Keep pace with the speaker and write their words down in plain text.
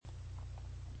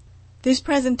This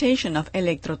presentation of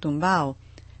Electro Tumbao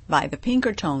by the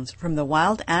Pinkertones from the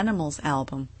Wild Animals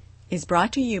album is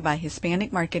brought to you by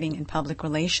Hispanic Marketing and Public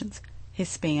Relations,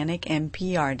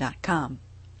 HispanicMPR.com.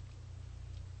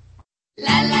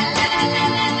 La la la la la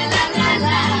la la la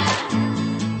la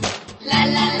la la la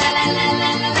la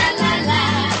la la la la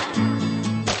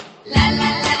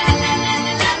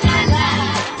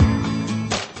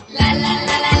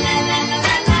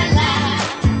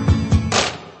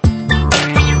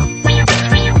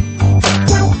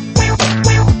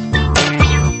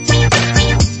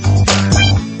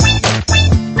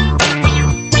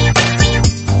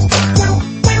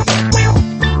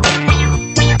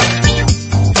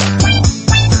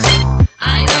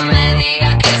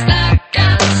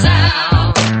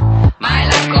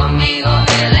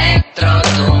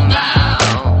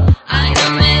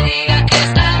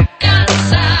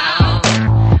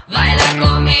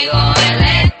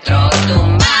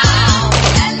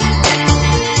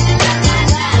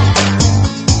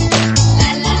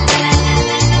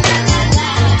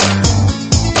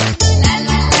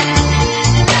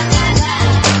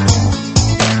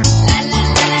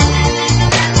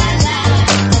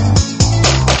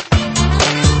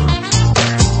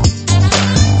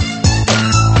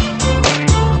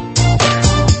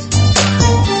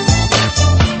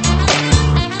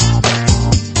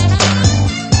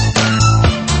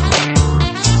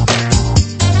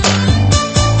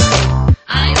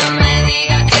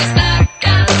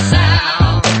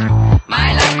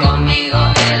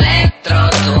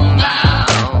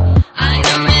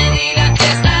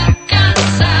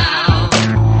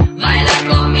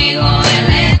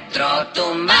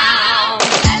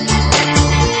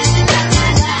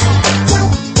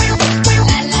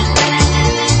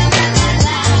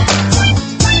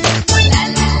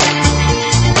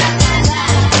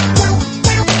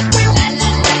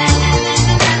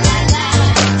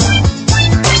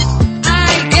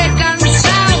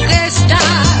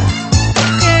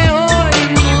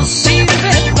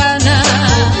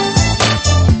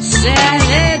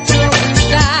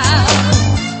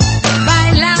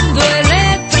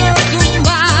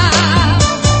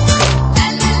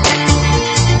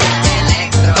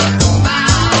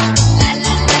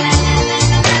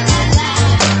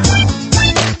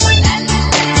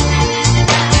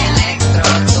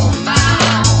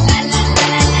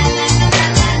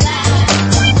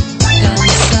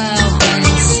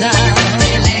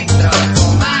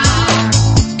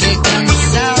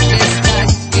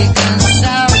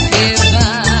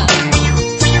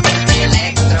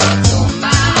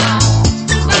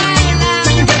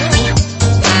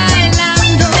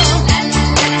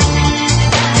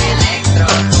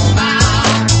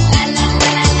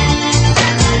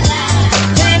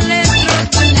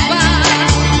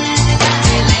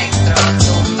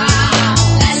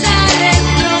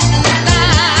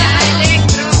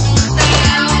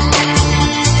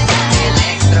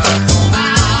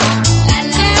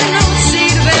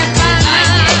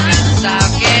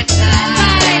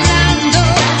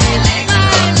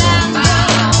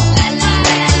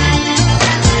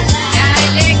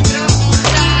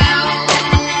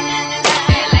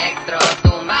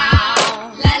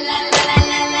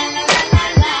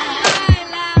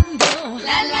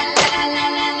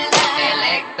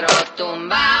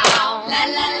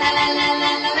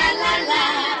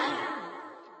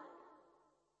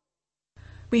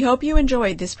We hope you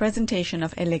enjoyed this presentation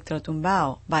of Electro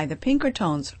Tumbao by the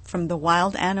Pinkertones from the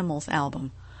Wild Animals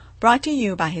album, brought to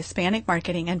you by Hispanic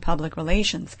Marketing and Public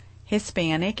Relations,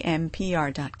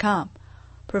 HispanicMPR.com,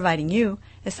 providing you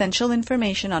essential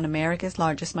information on America's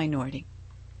largest minority.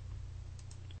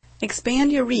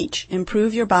 Expand your reach,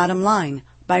 improve your bottom line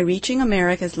by reaching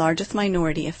America's largest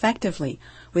minority effectively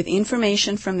with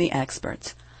information from the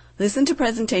experts. Listen to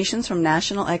presentations from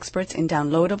national experts in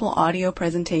downloadable audio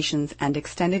presentations and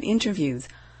extended interviews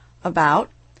about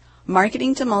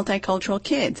Marketing to Multicultural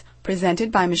Kids,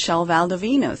 presented by Michelle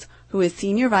Valdovinos, who is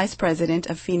Senior Vice President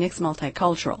of Phoenix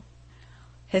Multicultural.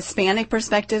 Hispanic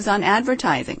Perspectives on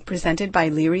Advertising, presented by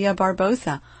Liria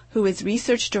Barbosa, who is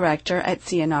Research Director at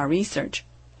CNR Research.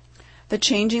 The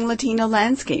Changing Latino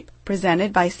Landscape,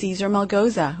 presented by Cesar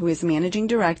Malgoza, who is Managing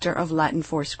Director of Latin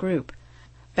Force Group.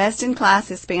 Best in Class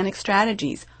Hispanic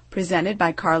Strategies, presented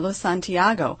by Carlos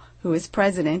Santiago, who is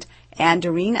President, and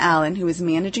Doreen Allen, who is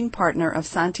Managing Partner of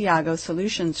Santiago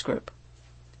Solutions Group.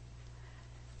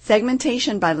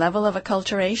 Segmentation by Level of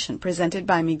Acculturation, presented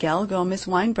by Miguel Gomez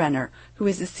Weinbrenner, who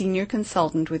is a Senior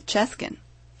Consultant with Cheskin.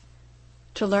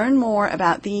 To learn more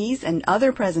about these and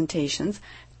other presentations,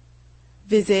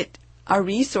 visit our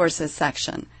resources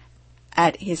section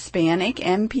at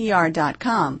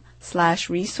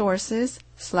HispanicMPR.com/resources/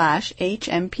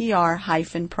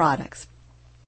 facebook.com/hmpr-products.